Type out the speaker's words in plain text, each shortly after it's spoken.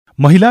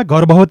महिला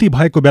गर्भवती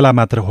भएको बेला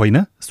मात्र होइन,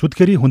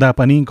 सुत्केरी हुँदा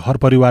पनि घर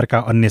परिवारका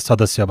अन्य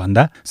सदस्य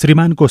भन्दा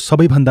श्रीमानको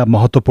सबैभन्दा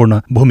महत्त्वपूर्ण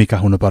भूमिका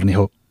हुनुपर्ने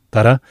हो।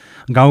 तर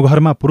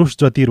गाउँघरमा पुरुष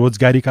जति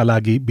रोजगारीका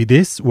लागि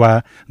विदेश वा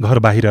घर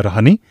बाहिर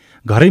रहने,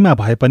 घरैमा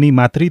भए पनि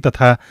मातृ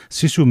तथा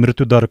शिशु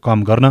मृत्युदर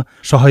कम गर्न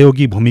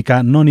सहयोगी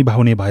भूमिका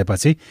ननिभाउने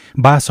भएपछि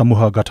बा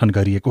समूह गठन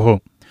गरिएको हो।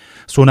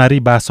 सोनारी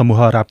बा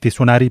समूह राप्ती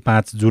सोनारी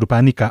 5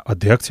 जुरपानीका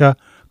अध्यक्ष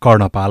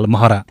कर्णपाल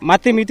महरा।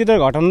 मातृ मृत्युदर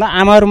घटाउन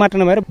आमाहरू मात्र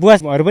नभएर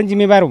बुवाहरू पनि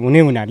जिम्मेवार हुने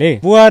हुनाले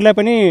बुवाहरूलाई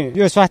पनि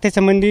यो स्वास्थ्य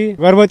सम्बन्धी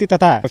गर्भवती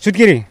तथा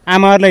सुत्केरी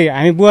आमाहरूलाई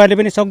हामी बुवाहरूले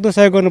पनि सक्दो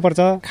सहयोग गर्नुपर्छ।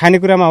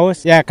 खानेकुरामा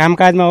होस् या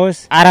कामकाजमा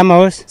होस्, आराममा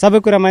होस्, सबै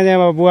कुरामा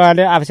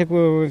बुवाहरूले आवश्यक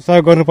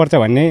सहयोग गर्नुपर्छ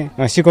भन्ने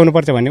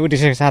सिकाउनुपर्छ भन्ने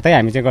उद्देश्यका साथै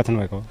हामी चाहिँ गठन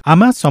भएको हो।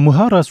 आमा समूह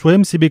र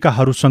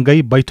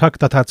स्वयंसेविकाहरूसँगै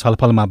बैठक तथा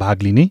छलफलमा भाग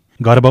लिने,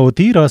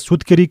 गर्भवती र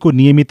सुत्केरीको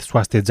नियमित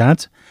स्वास्थ्य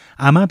जाँच,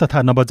 आमा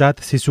तथा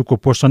नवजात शिशुको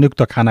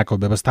पोषणयुक्त खानाको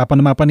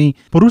व्यवस्थापनमा पनि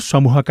पुरुष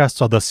समूहका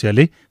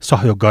सदस्यले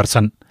सहयोग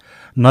गर्छन्।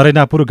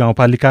 नरेनापुर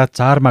गाउँपालिका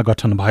 4 मा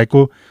गठन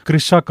भएको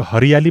कृषक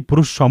हरियाली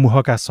पुरुष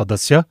समूहका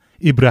सदस्य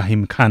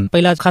इब्राहिम खान।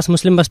 पहिला खास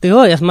मुस्लिम बस्ती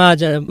हो, यसमा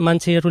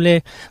मान्छेहरूले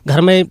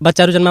घरमै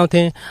बच्चाहरू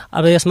जन्माउँथे।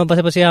 अब यसमा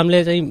बसेपछि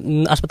हामीले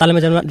चाहिँ अस्पतालमा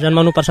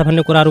जन्माउनु पर्छ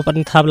भन्ने कुराहरू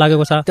पनि थाहा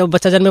लागेको छ। त्यो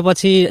बच्चा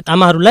जन्मेपछि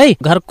आमाहरूलाई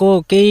घरको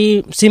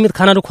केही सीमित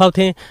खानाहरू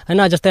खुवाउँथे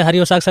हैन, जस्तै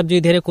हरियो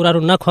सागसब्जी धेरै कुराहरू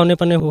नखुवाउने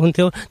पनि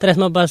हुन्थ्यो। तर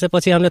यसमा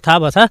बसेपछि हामीले थाहा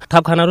भएछ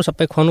थप खानाहरू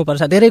सबै खुवाउनु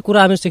पर्छ। धेरै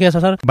कुरा हामी सिकेका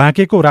छौँ सर।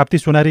 बाँकेको राप्ती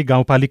सोनारी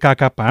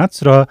गाउँपालिकाका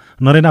 5 र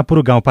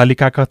नरेनापुर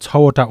गाउँपालिकाका 6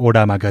 वटा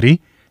ओडामा गरी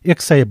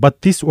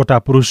 132 वटा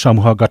पुरुष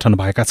समूह गठन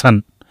भएका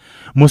छन्।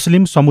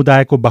 मुस्लिम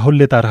समुदायको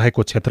बाहुल्यता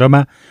रहेको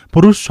क्षेत्रमा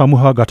पुरुष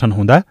समूह गठन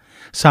हुँदा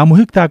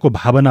सामूहिकताको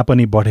भावना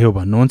पनि बढ्यो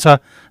भन्नुहुन्छ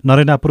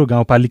नरेनापुर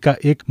गाउँपालिका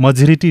 1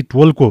 मझिरिटी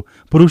टोलको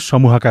पुरुष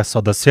समूहका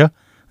सदस्य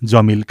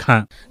जमिल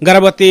खाँ।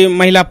 गर्भवती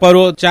महिला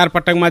परो 4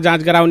 पटकमा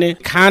जाँच गराउने,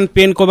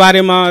 खानपेनको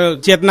बारेमा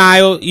चेतना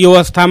आयो, यो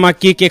अवस्थामा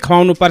के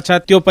खुवाउनु पर्छ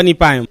त्यो पनि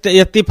पायौं।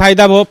 यति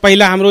फाइदा भयो।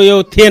 पहिला हाम्रो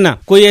यो थिएन,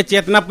 कोही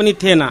चेतना पनि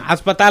थिएन।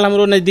 अस्पताल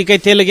हाम्रो नजिकै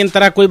थियो लेकिन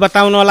तर कोही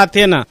बताउन वाला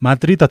थिएन।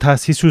 मातृ तथा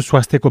शिशु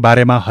स्वास्थ्यको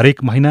बारेमा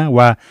हरेक महिना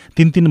वा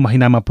 3-3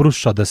 महिनामा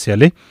पुरुष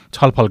सदस्यले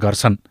छलफल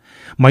गर्छन्।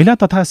 महिला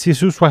तथा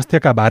शिशु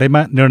स्वास्थ्यका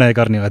बारेमा निर्णय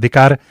गर्ने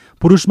अधिकार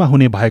पुरुषमा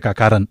हुने भएका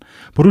कारण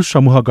पुरुष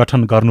समूह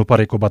गठन गर्नु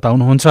परेको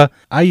बताउनुहुन्छ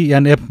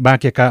आइएनएफ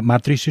बाँकेका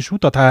मातृ शिशु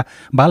तथा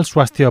बाल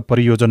स्वास्थ्य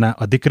परियोजना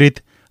अधिकृत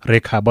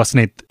रेखा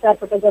बस्नेत। 4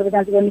 पटक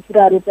गर्भजाँच गर्ने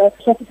कुराहरू त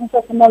स्वास्थ्य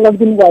संस्थासम्म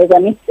लगिदिनु भयो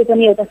भने त्यो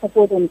पनि एउटा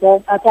सपोर्ट हुन्छ।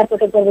 4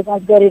 पटक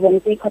गर्भजाँच गर्यो भने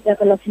चाहिँ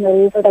खतराका लक्षणहरू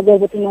एउटा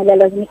गर्भवती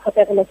महिलालाई पनि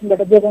खतराका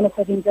लक्षणबाट जोगाउन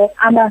सकिन्छ।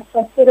 आमा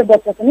स्वास्थ्य र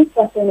बच्चा पनि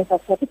स्वास्थ्य हुन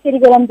सक्छ। त्यसरी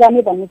गराउन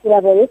जाने भन्ने कुरा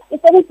भयो। यो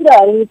सबै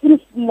कुराहरू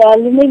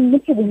पुरुषले नै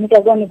मुख्य भूमिका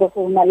गर्नुभएको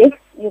हुनाले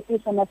यो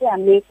पुरुषमा चाहिँ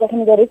हामीले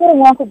गठन गरेको र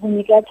उहाँको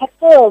भूमिका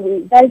ठ्याक्क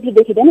डाइरेक्टली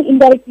देखिँदैन,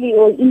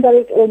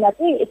 इन्डाइरेक्ट वेमा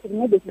चाहिँ यसरी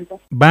नै देखिन्छ।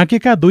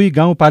 बाँकेका 2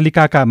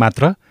 गाउँपालिकाका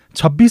मात्र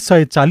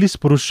 2640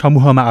 पुरुष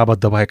समूहमा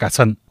आबद्ध भएका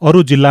छन्।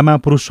 अरू जिल्लामा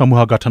पुरुष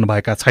समूह गठन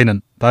भएका छैनन्।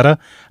 तर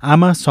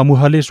आमा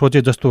समूहले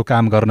सोचे जस्तो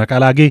काम गर्नका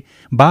लागि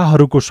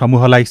बाहरूको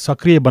समूहलाई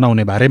सक्रिय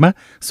बनाउने बारेमा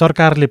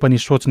सरकारले पनि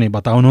सोच्ने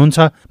बताउनुहुन्छ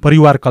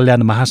परिवार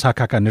कल्याण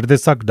महाशाखाका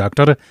निर्देशक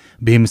डाक्टर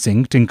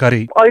भीमसिंह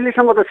टिङ्करी।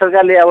 अहिलेसम्म त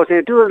सरकारले अब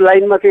चाहिँ त्यो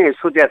लाइनमा चाहिँ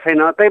सोचेको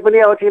छैन। तैपनि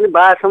अब चाहिँ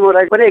बा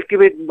समूहलाई पनि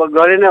एक्टिभेट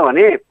गरेन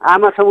भने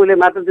आमा समूहले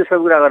मात्र त्यो सब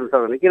कुरा गर्न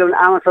सक्दैन। किनभने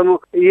आमा समूह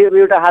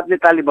एउटा हातले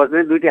ताली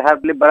बज्दैन, दुईटै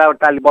हातले बराबर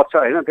ताली बज्छ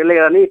होइन। त्यसले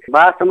गर्दा नि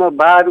बा समूह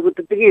बाहरूको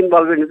त्यतिकै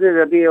इन्भल्भमेन्ट हुन्छ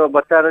जति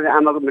बच्चा र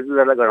आमाको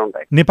मृत्युदरलाई गराउँदा।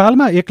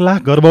 नेपालमा 1 लाख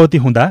गर्भवती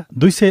हुँदा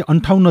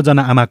 258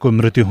 जना आमाको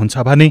मृत्यु हुन्छ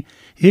भने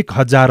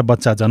 1000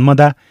 बच्चा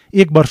जन्मदा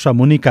 1 वर्ष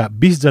मुनिका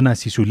 20 जना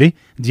शिशुले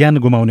ज्यान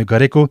गुमाउने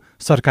गरेको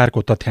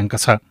सरकारको तथ्याङ्क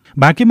छ।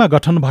 बाँकीमा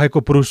गठन भएको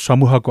पुरुष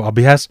समूहको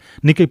अभ्यास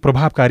निकै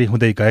प्रभावकारी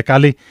हुँदै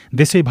गएकाले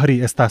देशैभरि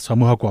यस्ता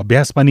समूहको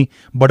अभ्यास पनि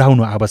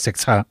बढाउनु आवश्यक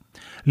छ।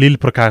 लील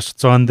प्रकाश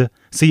चन्द,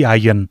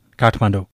 CIN, काठमाडौँ।